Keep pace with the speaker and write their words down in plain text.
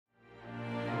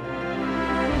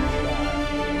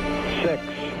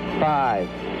5,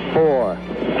 4,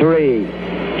 3,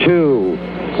 2,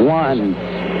 1,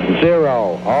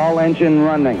 0. All engine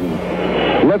running.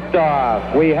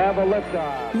 Liftoff. We have a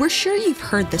liftoff. We're sure you've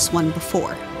heard this one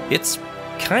before. It's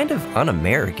kind of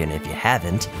un-American if you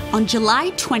haven't. On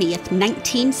July 20th,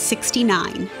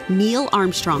 1969, Neil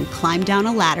Armstrong climbed down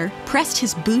a ladder, pressed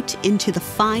his boot into the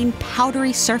fine,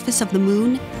 powdery surface of the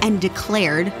moon, and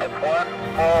declared, "It's one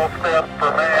small step for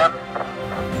man,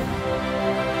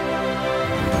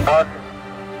 one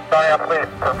giant leap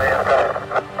for mankind."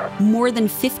 More than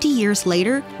 50 years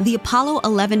later, the Apollo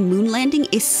 11 moon landing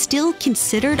is still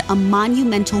considered a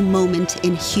monumental moment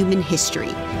in human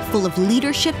history, full of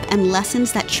leadership and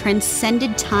lessons that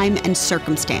transcended time and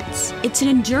circumstance. It's an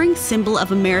enduring symbol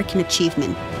of American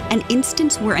achievement, an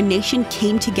instance where a nation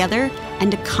came together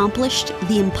and accomplished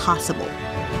the impossible.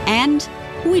 And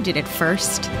we did it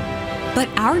first. But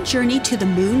our journey to the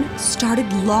moon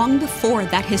started long before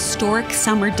that historic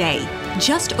summer day,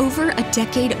 just over a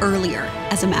decade earlier,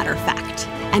 as a matter of fact.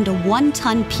 And a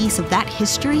 1-ton piece of that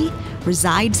history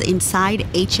resides inside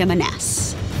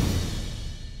HMNS.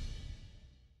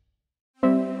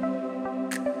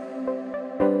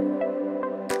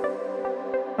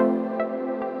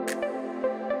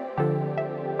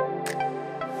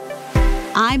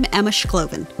 I'm Emma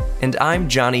Shklovin. And I'm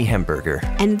Johnny Hemberger.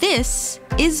 And this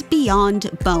is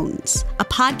Beyond Bones, a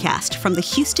podcast from the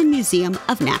Houston Museum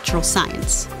of Natural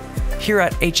Science. Here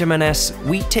at HMNS,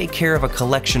 we take care of a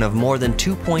collection of more than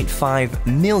 2.5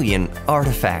 million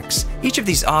artifacts. Each of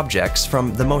these objects,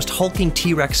 from the most hulking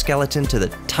T-Rex skeleton to the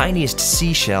tiniest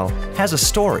seashell, has a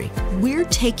story. We're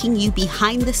taking you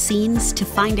behind the scenes to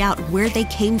find out where they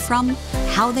came from,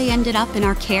 how they ended up in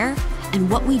our care, and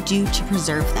what we do to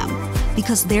preserve them.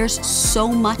 Because there's so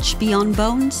much beyond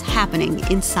bones happening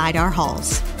inside our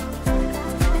halls.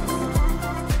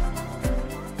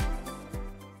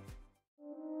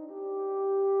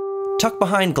 Tucked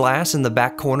behind glass in the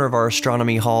back corner of our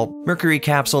astronomy hall, Mercury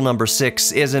capsule number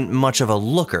 6 isn't much of a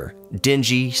looker.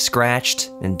 Dingy, scratched,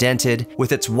 and dented,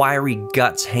 with its wiry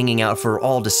guts hanging out for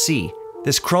all to see.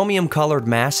 This chromium-colored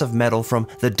mass of metal from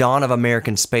the dawn of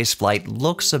American spaceflight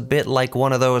looks a bit like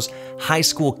one of those high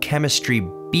school chemistry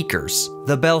beakers,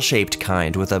 the bell-shaped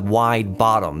kind with a wide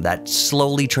bottom that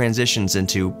slowly transitions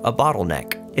into a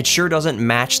bottleneck. It sure doesn't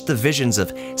match the visions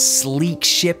of sleek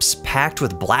ships packed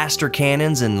with blaster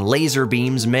cannons and laser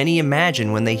beams many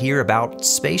imagine when they hear about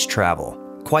space travel.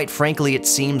 Quite frankly, it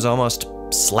seems almost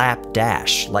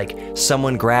slapdash, like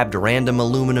someone grabbed random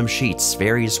aluminum sheets,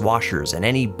 various washers, and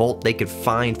any bolt they could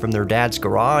find from their dad's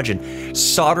garage and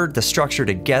soldered the structure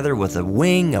together with a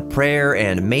wing, a prayer,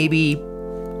 and maybe,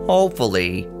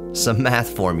 hopefully, some math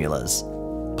formulas.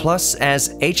 Plus, as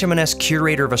HMNS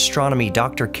Curator of Astronomy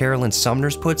Dr. Carolyn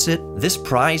Sumners puts it, this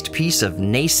prized piece of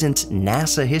nascent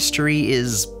NASA history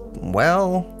is,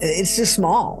 well... it's just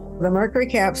small. The Mercury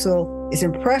capsule is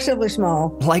impressively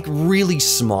small. Like really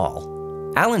small.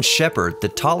 Alan Shepard, the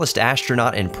tallest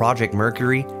astronaut in Project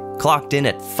Mercury, clocked in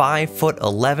at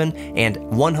 5'11" and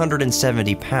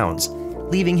 170 pounds,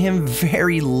 leaving him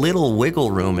very little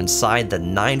wiggle room inside the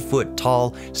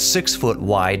 9-foot-tall,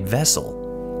 6-foot-wide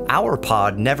vessel. Our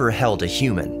pod never held a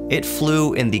human. It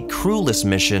flew in the crewless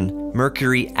mission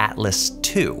Mercury-Atlas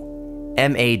 2,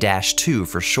 MA-2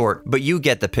 for short, but you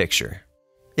get the picture.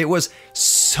 It was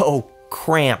so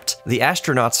cramped. The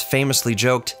astronauts famously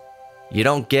joked, "You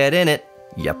don't get in it,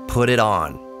 you put it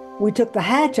on." We took the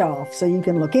hatch off so you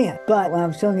can look in. But when I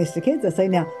was showing this to kids, I say,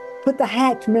 now, put the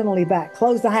hatch mentally back,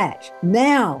 close the hatch.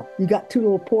 Now you got 2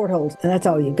 little portholes, and that's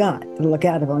all you got to look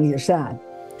out of on either side.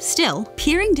 Still,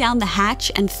 peering down the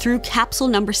hatch and through capsule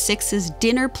number 6's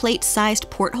dinner plate-sized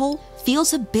porthole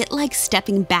feels a bit like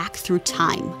stepping back through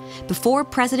time. Before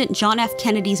President John F.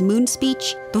 Kennedy's moon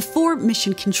speech, before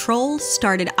Mission Control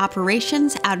started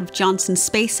operations out of Johnson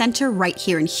Space Center right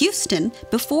here in Houston,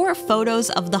 before photos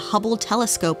of the Hubble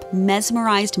telescope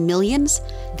mesmerized millions,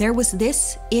 there was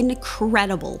this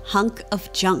incredible hunk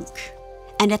of junk.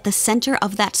 And at the center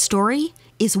of that story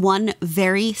is one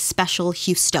very special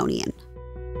Houstonian.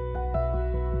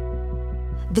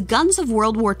 The guns of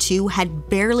World War II had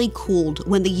barely cooled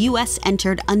when the US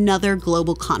entered another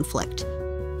global conflict,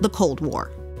 the Cold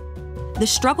War. The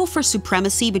struggle for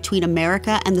supremacy between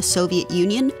America and the Soviet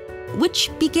Union, which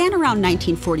began around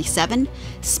 1947,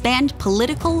 spanned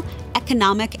political,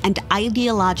 economic, and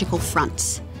ideological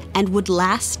fronts, and would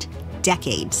last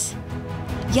decades.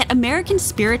 Yet American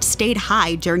spirit stayed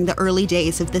high during the early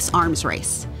days of this arms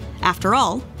race. After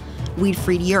all, we'd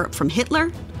freed Europe from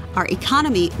Hitler, our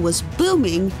economy was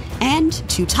booming, and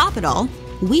to top it all,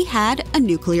 we had a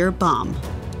nuclear bomb.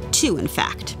 2, in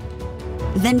fact.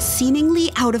 Then seemingly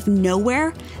out of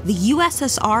nowhere, the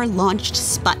USSR launched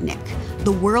Sputnik,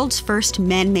 the world's first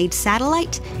man-made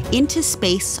satellite, into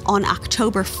space on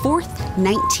October 4th,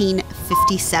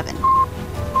 1957.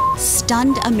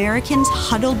 Stunned Americans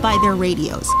huddled by their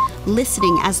radios,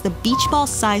 listening as the beach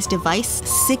ball-sized device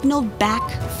signaled back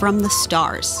from the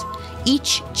stars.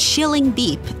 Each chilling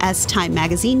beep, as Time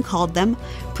magazine called them,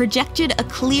 projected a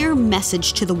clear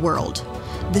message to the world.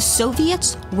 The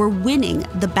Soviets were winning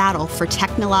the battle for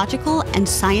technological and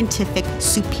scientific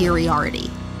superiority.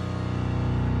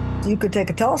 You could take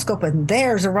a telescope and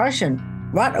there's a Russian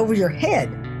right over your head.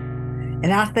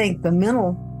 And I think the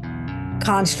mental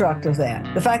construct of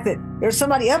that, the fact that there's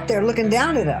somebody up there looking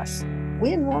down at us,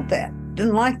 we didn't want that,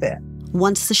 didn't like that.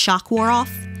 Once the shock wore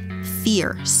off,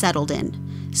 fear settled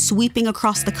in, sweeping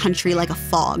across the country like a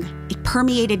fog. It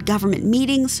permeated government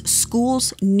meetings,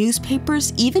 schools,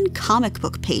 newspapers, even comic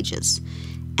book pages.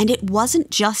 And it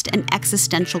wasn't just an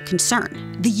existential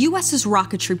concern. The US's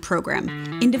rocketry program,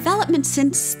 in development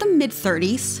since the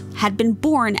mid-30s, had been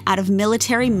born out of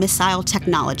military missile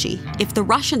technology. If the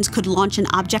Russians could launch an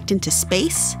object into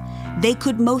space, they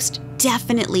could most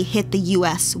definitely hit the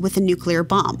US with a nuclear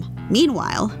bomb.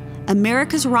 Meanwhile,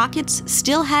 America's rockets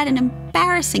still had an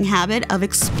embarrassing habit of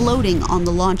exploding on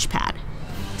the launch pad.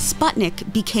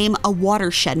 Sputnik became a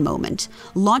watershed moment,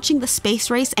 launching the space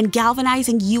race and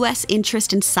galvanizing US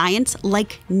interest in science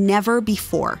like never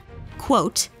before.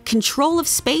 Quote, "Control of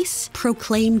space,"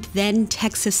 proclaimed then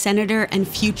Texas Senator and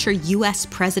future US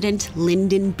President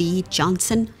Lyndon B.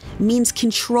 Johnson, "means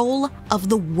control of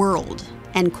the world,"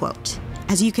 end quote.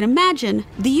 As you can imagine,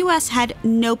 the US had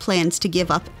no plans to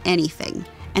give up anything.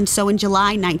 And so in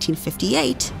July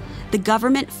 1958, the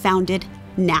government founded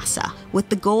NASA, with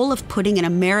the goal of putting an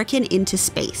American into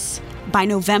space. By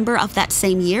November of that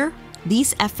same year,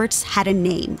 these efforts had a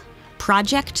name: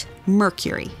 Project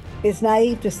Mercury. It's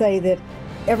naive to say that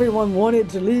everyone wanted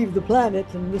to leave the planet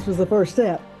and this was the first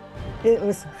step. It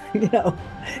was,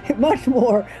 much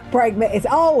more pragmatic. It's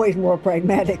always more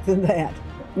pragmatic than that.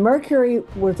 Mercury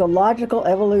was a logical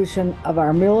evolution of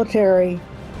our military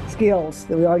skills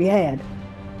that we already had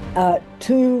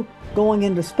to going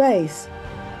into space.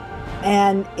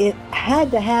 And it had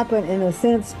to happen in a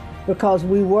sense because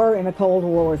we were in a Cold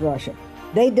War with Russia.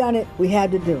 They'd done it, we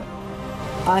had to do it.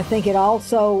 I think it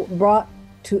also brought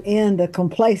to end the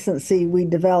complacency we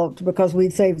developed because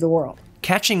we'd saved the world.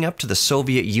 Catching up to the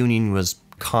Soviet Union was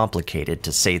complicated,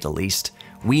 to say the least.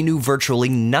 We knew virtually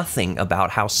nothing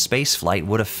about how spaceflight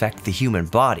would affect the human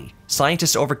body.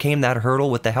 Scientists overcame that hurdle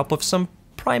with the help of some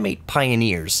primate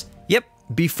pioneers. Yep,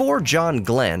 before John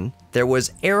Glenn, there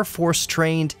was Air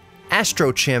Force-trained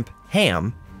astrochimp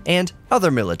Ham and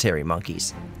other military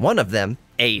monkeys. One of them,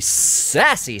 a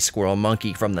sassy squirrel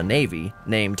monkey from the Navy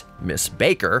named Miss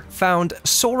Baker, found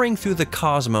soaring through the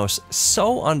cosmos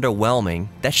so underwhelming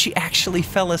that she actually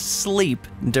fell asleep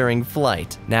during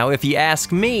flight. Now, if you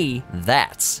ask me,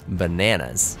 that's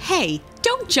bananas. Hey,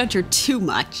 don't judge her too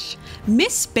much.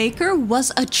 Miss Baker was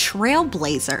a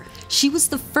trailblazer. She was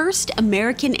the first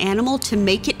American animal to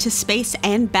make it to space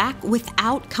and back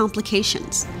without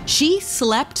complications. She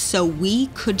slept so we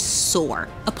could soar.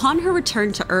 Upon her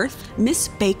return to Earth, Miss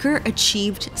Baker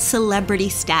achieved celebrity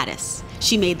status.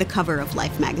 She made the cover of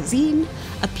Life magazine,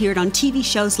 appeared on TV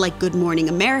shows like Good Morning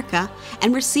America,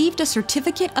 and received a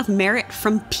certificate of merit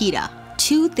from PETA.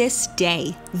 To this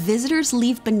day, visitors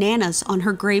leave bananas on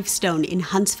her gravestone in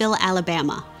Huntsville,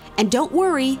 Alabama. And don't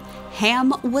worry,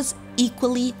 Ham was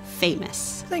equally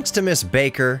famous. Thanks to Miss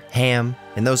Baker, Ham,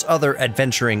 and those other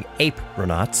adventuring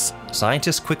ape-ronauts,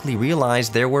 scientists quickly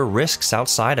realized there were risks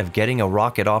outside of getting a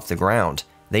rocket off the ground.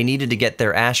 They needed to get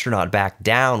their astronaut back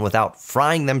down without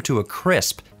frying them to a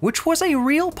crisp, which was a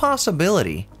real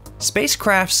possibility.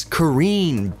 Spacecrafts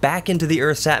careen back into the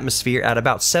Earth's atmosphere at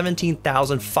about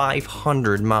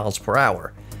 17,500 miles per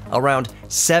hour, around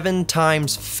 7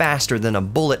 times faster than a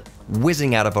bullet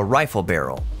whizzing out of a rifle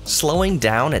barrel. Slowing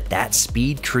down at that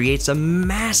speed creates a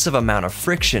massive amount of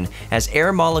friction as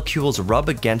air molecules rub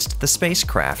against the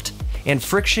spacecraft. And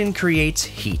friction creates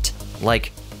heat,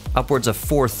 like upwards of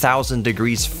 4,000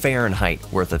 degrees Fahrenheit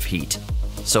worth of heat.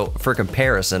 So for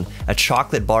comparison, a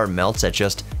chocolate bar melts at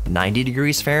just 90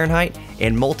 degrees Fahrenheit,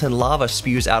 and molten lava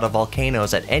spews out of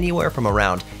volcanoes at anywhere from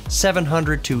around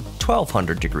 700 to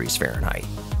 1,200 degrees Fahrenheit.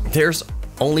 There's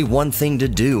only one thing to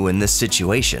do in this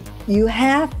situation. You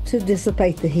have to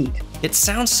dissipate the heat. It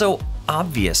sounds so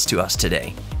obvious to us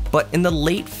today, but in the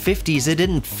late 50s it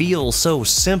didn't feel so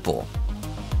simple.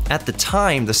 At the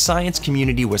time, the science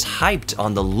community was hyped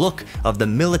on the look of the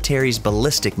military's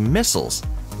ballistic missiles,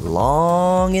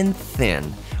 long and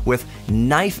thin, with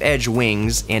knife-edge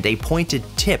wings and a pointed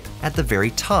tip at the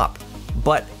very top.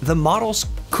 But the models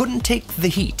couldn't take the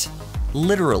heat.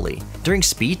 Literally. During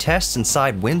speed tests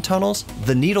inside wind tunnels,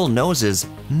 the needle noses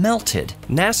melted.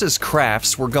 NASA's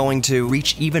crafts were going to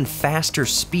reach even faster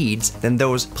speeds than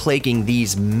those plaguing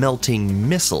these melting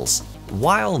missiles.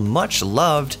 While much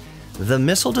loved, the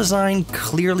missile design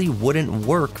clearly wouldn't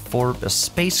work for a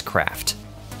spacecraft.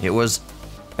 It was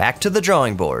back to the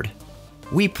drawing board.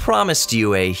 We promised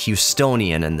you a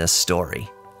Houstonian in this story.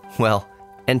 Well,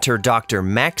 enter Dr.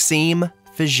 Maxime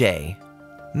Faget,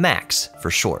 Max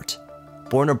for short.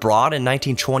 Born abroad in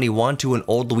 1921 to an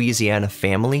old Louisiana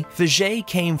family, Faget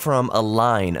came from a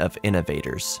line of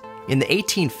innovators. In the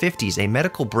 1850s, a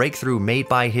medical breakthrough made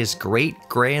by his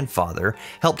great-grandfather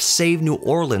helped save New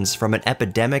Orleans from an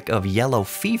epidemic of yellow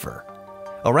fever.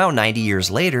 Around 90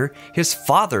 years later, his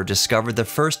father discovered the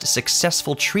first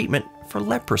successful treatment for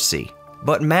leprosy.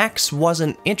 But Max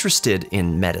wasn't interested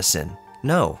in medicine.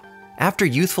 No. After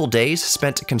youthful days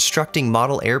spent constructing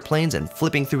model airplanes and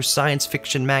flipping through science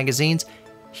fiction magazines,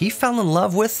 he fell in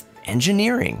love with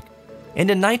engineering. And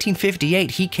in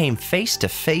 1958, he came face to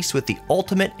face with the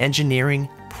ultimate engineering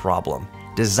problem,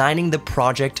 designing the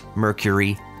Project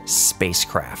Mercury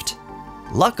spacecraft.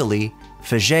 Luckily,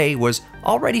 Faget was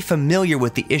already familiar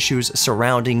with the issues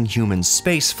surrounding human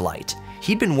spaceflight.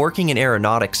 He'd been working in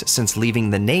aeronautics since leaving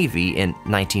the Navy in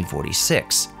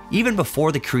 1946. Even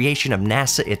before the creation of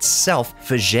NASA itself,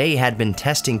 Faget had been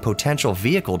testing potential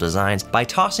vehicle designs by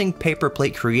tossing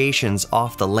paperplate creations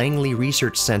off the Langley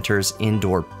Research Center's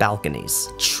indoor balconies.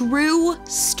 True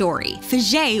story.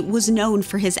 Faget was known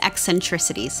for his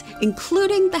eccentricities,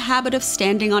 including the habit of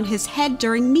standing on his head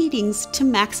during meetings to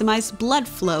maximize blood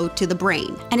flow to the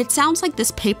brain. And it sounds like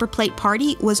this paperplate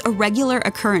party was a regular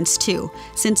occurrence too,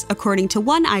 since according to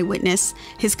one eyewitness,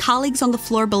 his colleagues on the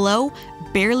floor below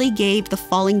barely gave the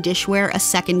falling dishware a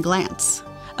second glance.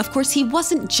 Of course, he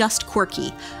wasn't just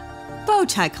quirky, bow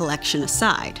tie collection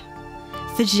aside.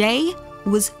 Faget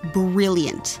was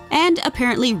brilliant and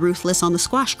apparently ruthless on the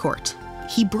squash court.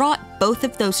 He brought both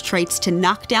of those traits to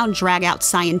knock down, drag out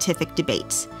scientific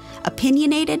debates.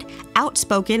 Opinionated,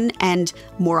 outspoken, and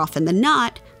more often than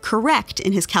not, correct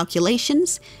in his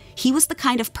calculations, he was the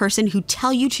kind of person who'd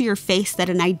tell you to your face that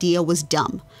an idea was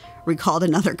dumb, recalled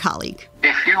another colleague.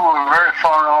 If you were very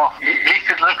far off, he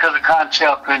could look at the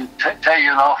concept and tell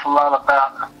you an awful lot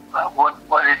about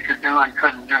what it could do and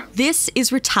couldn't do. This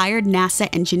is retired NASA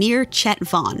engineer Chet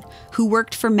Vaughn, who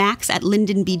worked for Max at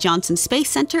Lyndon B. Johnson Space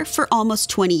Center for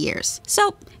almost 20 years.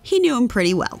 So he knew him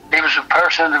pretty well. He was a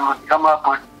person that would come up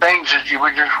with things that you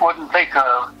just wouldn't think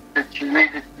of that you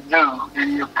needed to do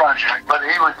in your project. But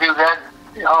he would do that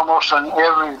almost on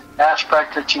every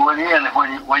aspect that you went in.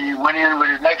 When you went in with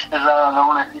your next design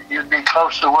on it, you'd be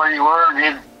close to where you were,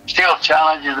 and he'd still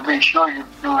challenge you to be sure you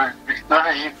do it as good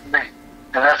as you can be.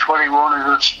 And that's what he wanted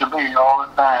us to be all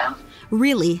the time.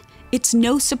 Really, it's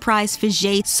no surprise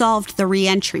Faget solved the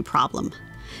re-entry problem.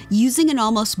 Using an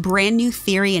almost brand new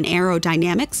theory in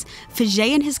aerodynamics,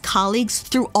 Faget and his colleagues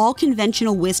threw all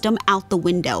conventional wisdom out the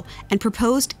window and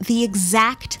proposed the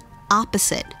exact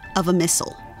opposite of a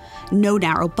missile. No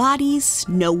narrow bodies,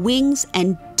 no wings,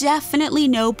 and definitely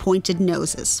no pointed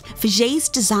noses. Faget's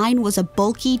design was a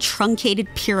bulky, truncated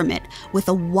pyramid with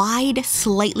a wide,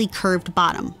 slightly curved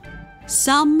bottom.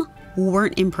 Some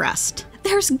weren't impressed.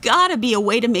 "There's gotta be a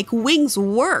way to make wings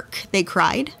work," they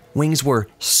cried. Wings were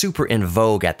super in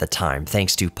vogue at the time,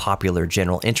 thanks to popular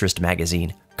general interest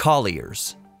magazine,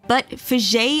 Collier's. But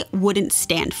Faget wouldn't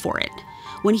stand for it.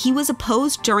 When he was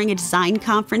opposed during a design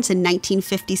conference in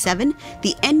 1957,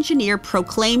 the engineer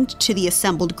proclaimed to the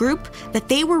assembled group that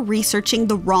they were researching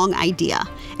the wrong idea,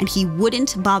 and he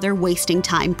wouldn't bother wasting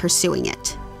time pursuing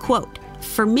it. Quote,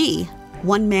 "For me,"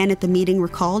 one man at the meeting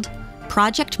recalled,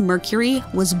 "Project Mercury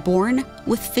was born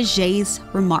with Faget's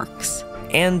remarks."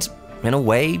 And in a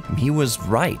way, he was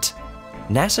right.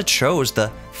 NASA chose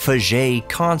the Faget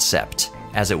concept,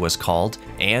 as it was called,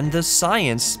 and the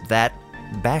science that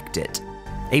backed it.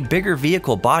 A bigger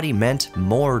vehicle body meant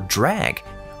more drag,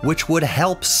 which would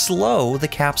help slow the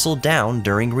capsule down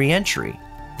during re-entry.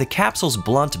 The capsule's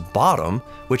blunt bottom,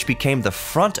 which became the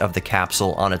front of the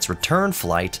capsule on its return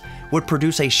flight, would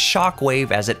produce a shock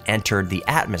wave as it entered the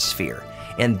atmosphere,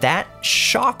 and that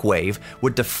shock wave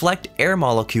would deflect air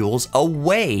molecules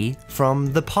away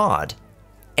from the pod.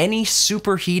 Any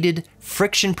superheated,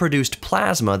 friction-produced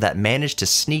plasma that managed to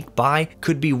sneak by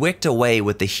could be wicked away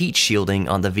with the heat shielding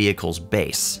on the vehicle's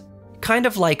base. Kind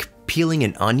of like peeling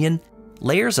an onion,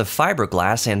 layers of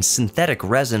fiberglass and synthetic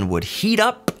resin would heat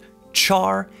up,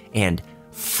 char, and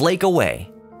flake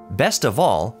away. Best of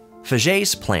all,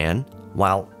 Faget's plan,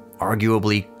 while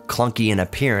arguably clunky in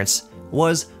appearance,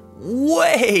 was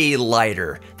way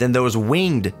lighter than those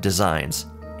winged designs.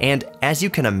 And as you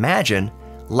can imagine,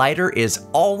 lighter is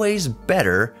always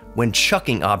better when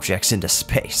chucking objects into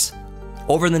space.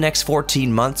 Over the next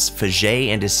 14 months, Faget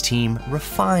and his team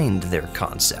refined their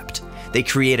concept. They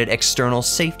created external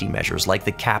safety measures like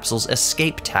the capsule's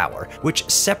escape tower, which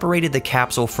separated the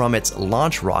capsule from its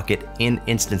launch rocket in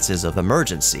instances of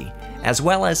emergency, as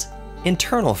well as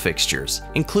internal fixtures,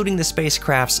 including the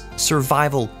spacecraft's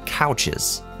survival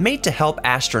couches. Made to help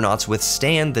astronauts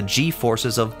withstand the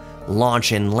G-forces of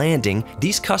launch and landing,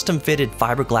 these custom-fitted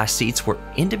fiberglass seats were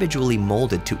individually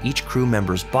molded to each crew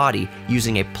member's body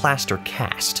using a plaster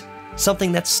cast,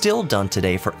 something that's still done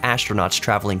today for astronauts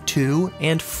traveling to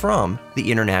and from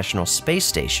the International Space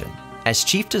Station. As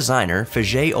chief designer,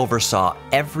 Faget oversaw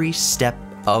every step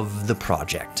of the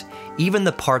project, even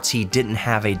the parts he didn't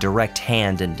have a direct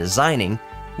hand in designing,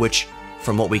 which,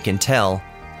 from what we can tell,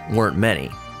 weren't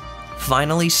many.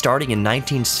 Finally, starting in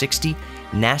 1960,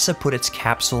 NASA put its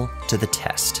capsule to the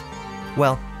test.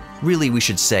 Well, really we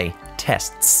should say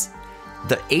tests.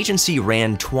 The agency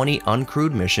ran 20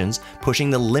 uncrewed missions, pushing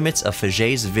the limits of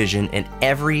Faget's vision in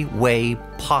every way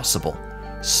possible.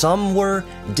 Some were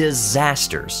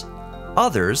disasters.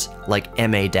 Others, like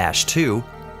MA-2,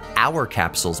 our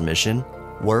capsule's mission,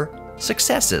 were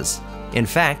successes. In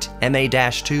fact,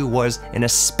 MA-2 was an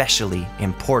especially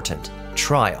important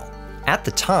trial. At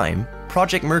the time,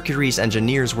 Project Mercury's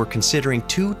engineers were considering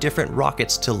two different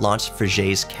rockets to launch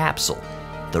Faget's capsule,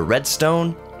 the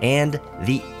Redstone and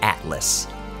the Atlas,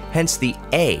 hence the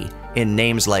A in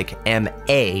names like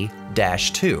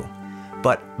MA-2.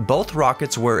 But both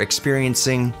rockets were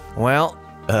experiencing, well,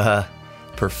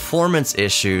 performance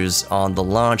issues on the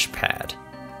launch pad.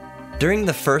 During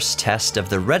the first test of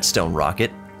the Redstone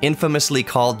rocket, infamously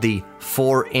called the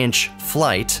 4-inch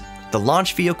flight, the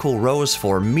launch vehicle rose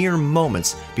for mere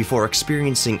moments before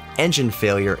experiencing engine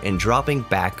failure and dropping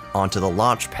back onto the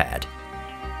launch pad.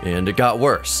 And it got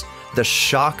worse. The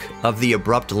shock of the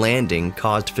abrupt landing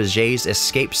caused Faget's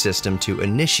escape system to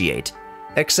initiate,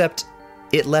 except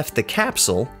it left the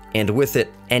capsule, and with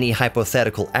it any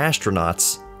hypothetical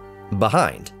astronauts,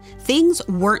 behind. Things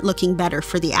weren't looking better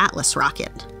for the Atlas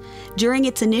rocket. During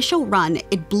its initial run,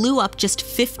 it blew up just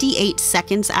 58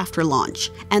 seconds after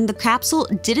launch, and the capsule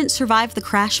didn't survive the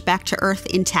crash back to Earth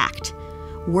intact.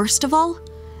 Worst of all,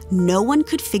 no one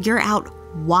could figure out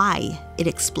why it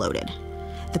exploded.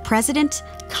 The president,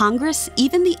 Congress,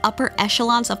 even the upper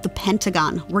echelons of the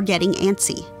Pentagon were getting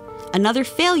antsy. Another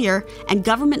failure, and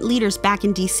government leaders back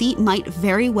in DC might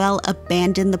very well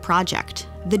abandon the project.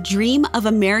 The dream of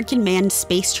American manned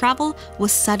space travel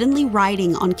was suddenly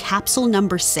riding on capsule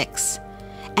number 6,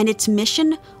 and its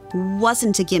mission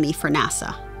wasn't a gimme for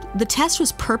NASA. The test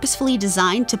was purposefully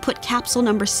designed to put capsule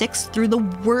number 6 through the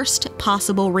worst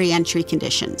possible re-entry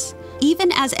conditions.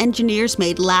 Even as engineers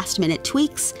made last-minute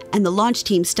tweaks and the launch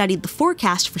team studied the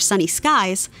forecast for sunny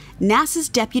skies, NASA's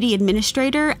deputy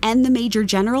administrator and the major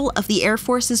general of the Air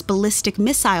Force's Ballistic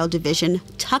Missile Division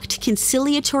tucked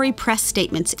conciliatory press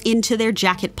statements into their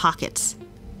jacket pockets,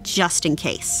 just in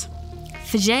case.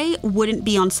 Faget wouldn't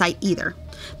be on site either,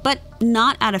 but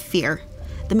not out of fear.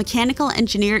 The mechanical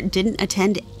engineer didn't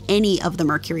attend any of the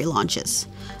Mercury launches,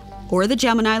 or the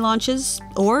Gemini launches,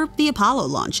 or the Apollo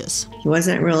launches. He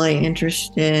wasn't really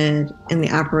interested in the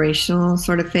operational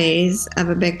sort of phase of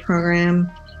a big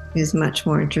program. He was much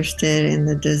more interested in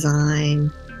the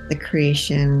design, the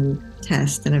creation,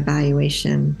 test, and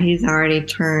evaluation. He's already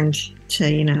turned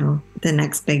to, the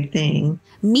next big thing.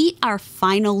 Meet our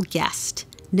final guest,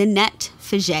 Nanette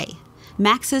Faget,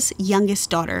 Max's youngest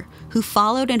daughter, who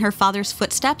followed in her father's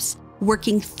footsteps,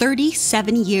 working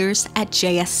 37 years at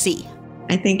JSC.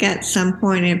 I think at some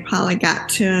point it probably got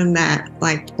to him that,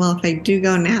 if I do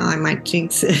go now, I might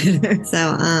jinx it.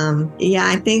 So,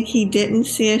 I think he didn't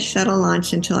see a shuttle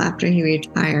launch until after he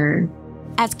retired.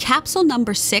 As capsule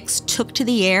number 6 took to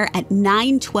the air at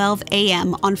 9:12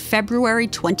 a.m. on February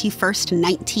 21st,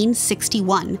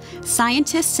 1961,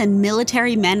 scientists and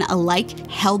military men alike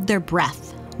held their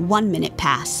breath. 1 minute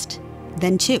passed,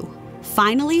 then 2.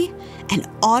 Finally, an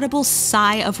audible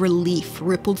sigh of relief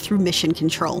rippled through mission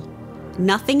control.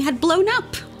 Nothing had blown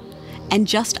up. And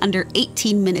just under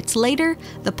 18 minutes later,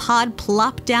 the pod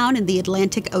plopped down in the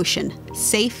Atlantic Ocean,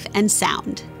 safe and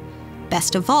sound.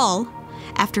 Best of all,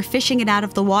 after fishing it out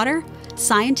of the water,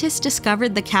 scientists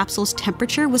discovered the capsule's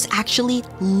temperature was actually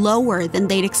lower than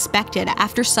they'd expected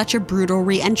after such a brutal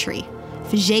re-entry.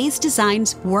 Faget's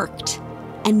designs worked,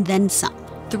 and then some.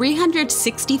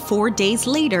 364 days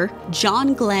later,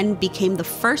 John Glenn became the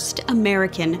first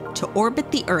American to orbit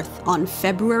the Earth on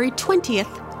February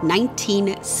 20th,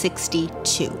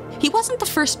 1962. He wasn't the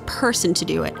first person to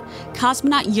do it.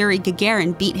 Cosmonaut Yuri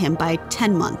Gagarin beat him by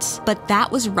 10 months, but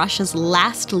that was Russia's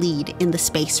last lead in the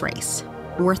space race.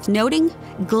 Worth noting,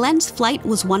 Glenn's flight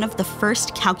was one of the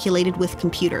first calculated with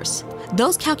computers.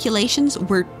 Those calculations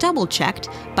were double-checked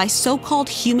by so-called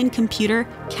human computer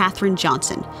Katherine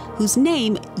Johnson, whose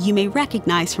name you may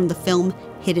recognize from the film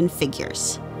Hidden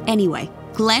Figures. Anyway,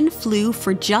 Glenn flew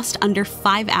for just under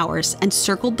 5 hours and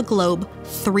circled the globe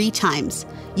 3 times,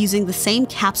 using the same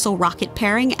capsule rocket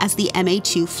pairing as the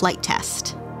MA-2 flight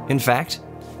test. In fact,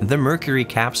 the Mercury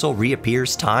capsule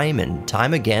reappears time and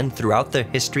time again throughout the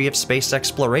history of space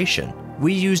exploration.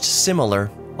 We used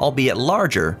similar, albeit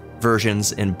larger,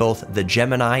 versions in both the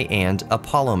Gemini and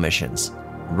Apollo missions.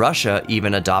 Russia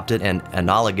even adopted an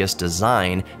analogous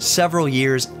design several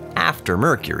years after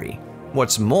Mercury.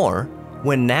 What's more,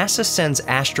 when NASA sends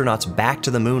astronauts back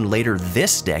to the moon later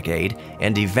this decade,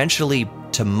 and eventually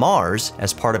to Mars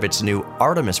as part of its new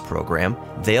Artemis program,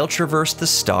 they'll traverse the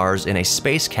stars in a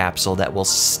space capsule that will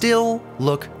still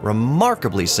look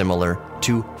remarkably similar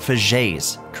to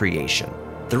Faget's creation.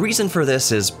 The reason for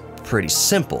this is pretty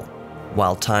simple.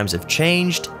 While times have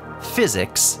changed,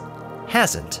 physics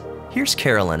hasn't. Here's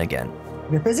Carolyn again.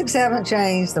 The physics haven't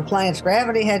changed, the planet's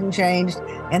gravity hadn't changed,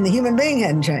 and the human being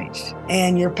hadn't changed.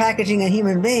 And you're packaging a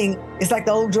human being, it's like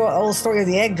the old story of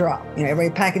the egg drop. You know,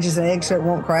 everybody packages an egg so it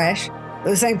won't crash.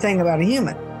 The same thing about a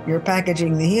human. You're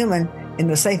packaging the human in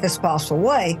the safest possible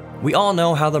way. We all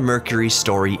know how the Mercury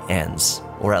story ends,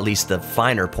 or at least the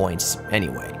finer points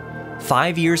anyway.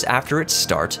 5 years after its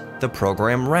start, the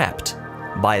program wrapped.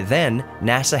 By then,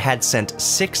 NASA had sent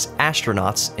 6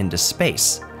 astronauts into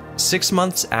space. 6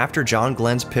 months after John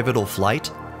Glenn's pivotal flight,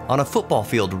 on a football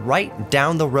field right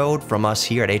down the road from us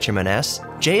here at HMNS,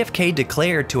 JFK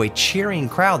declared to a cheering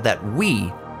crowd that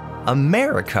we,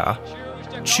 America,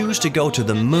 choose to go to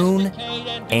the moon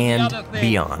and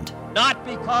beyond. Not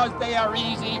because they are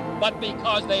easy, but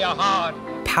because they are hard.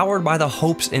 Powered by the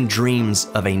hopes and dreams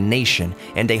of a nation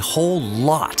and a whole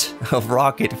lot of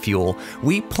rocket fuel,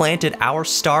 we planted our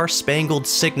star-spangled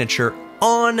signature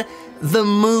on the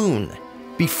moon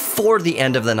before the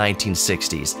end of the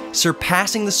 1960s,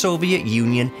 surpassing the Soviet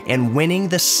Union and winning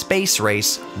the space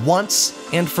race once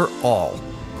and for all.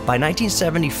 By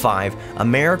 1975,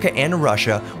 America and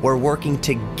Russia were working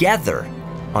together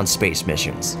on space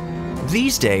missions.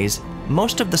 These days,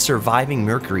 most of the surviving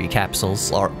Mercury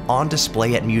capsules are on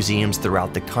display at museums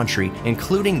throughout the country,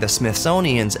 including the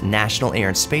Smithsonian's National Air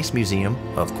and Space Museum,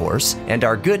 of course, and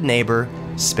our good neighbor,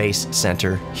 Space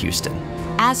Center Houston.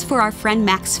 As for our friend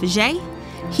Max Faget,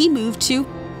 he moved to,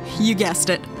 you guessed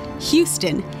it,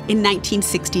 Houston in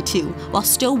 1962, while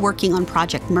still working on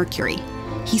Project Mercury.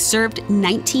 He served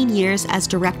 19 years as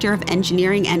Director of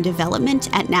Engineering and Development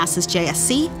at NASA's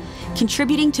JSC,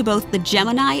 contributing to both the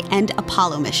Gemini and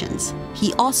Apollo missions.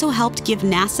 He also helped give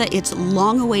NASA its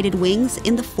long-awaited wings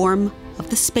in the form of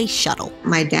the Space Shuttle.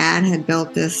 My dad had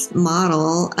built this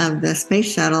model of the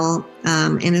Space Shuttle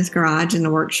in his garage in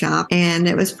the workshop, and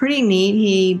it was pretty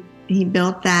neat. He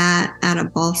built that out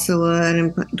of balsa wood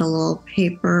and put the little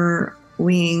paper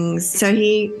wings. So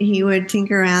he would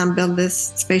tinker around, build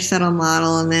this space shuttle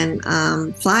model, and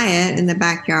then fly it in the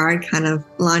backyard, kind of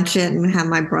launch it and have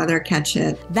my brother catch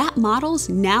it. That model's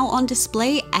now on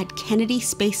display at Kennedy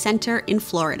Space Center in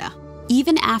Florida.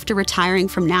 Even after retiring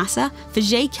from NASA,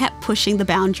 Faget kept pushing the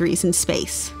boundaries in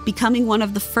space, becoming one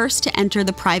of the first to enter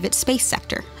the private space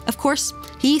sector. Of course,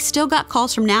 he still got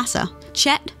calls from NASA.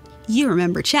 Chet, you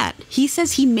remember Chet. He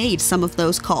says he made some of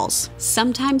those calls.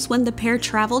 Sometimes when the pair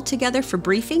traveled together for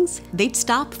briefings, they'd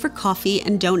stop for coffee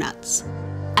and donuts.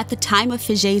 At the time of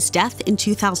Faget's death in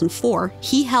 2004,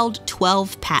 he held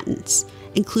 12 patents,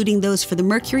 including those for the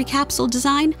Mercury capsule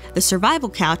design, the survival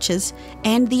couches,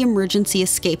 and the emergency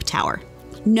escape tower.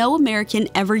 No American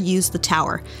ever used the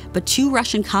tower, but 2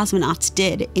 Russian cosmonauts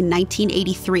did in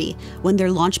 1983 when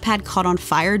their launch pad caught on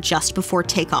fire just before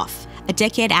takeoff. A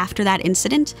decade after that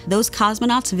incident, those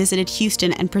cosmonauts visited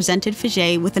Houston and presented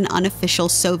Faget with an unofficial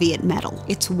Soviet medal.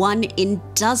 It's one in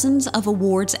dozens of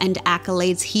awards and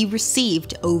accolades he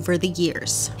received over the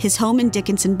years. His home in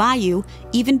Dickinson Bayou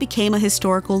even became a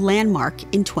historical landmark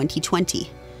in 2020.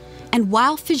 And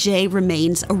while Faget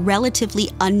remains a relatively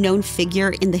unknown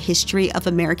figure in the history of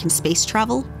American space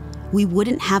travel, we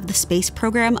wouldn't have the space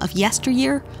program of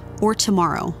yesteryear or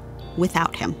tomorrow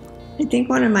without him. I think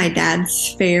one of my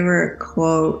dad's favorite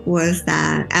quote was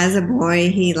that as a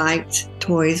boy, he liked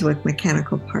toys with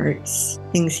mechanical parts,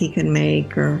 things he could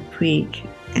make or tweak,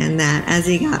 and that as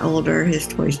he got older, his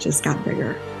toys just got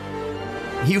bigger.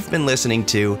 You've been listening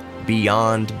to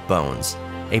Beyond Bones,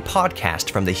 a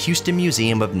podcast from the Houston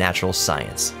Museum of Natural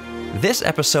Science. This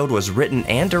episode was written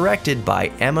and directed by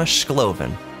Emma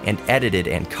Schloven and edited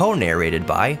and co-narrated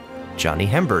by Johnny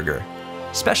Hemberger.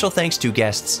 Special thanks to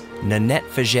guests Nanette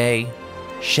Faget,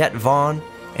 Chet Vaughn,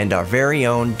 and our very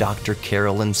own Dr.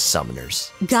 Carolyn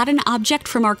Sumners. Got an object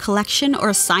from our collection or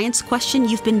a science question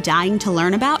you've been dying to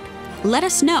learn about? Let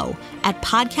us know at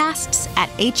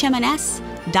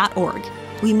podcasts@hmns.org.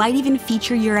 We might even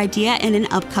feature your idea in an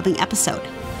upcoming episode.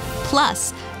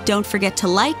 Plus, don't forget to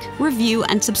like, review,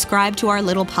 and subscribe to our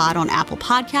little pod on Apple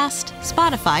Podcast,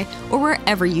 Spotify, or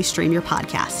wherever you stream your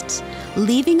podcasts.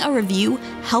 Leaving a review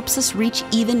helps us reach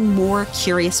even more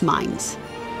curious minds.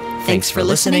 Thanks for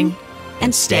listening,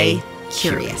 and stay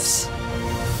curious.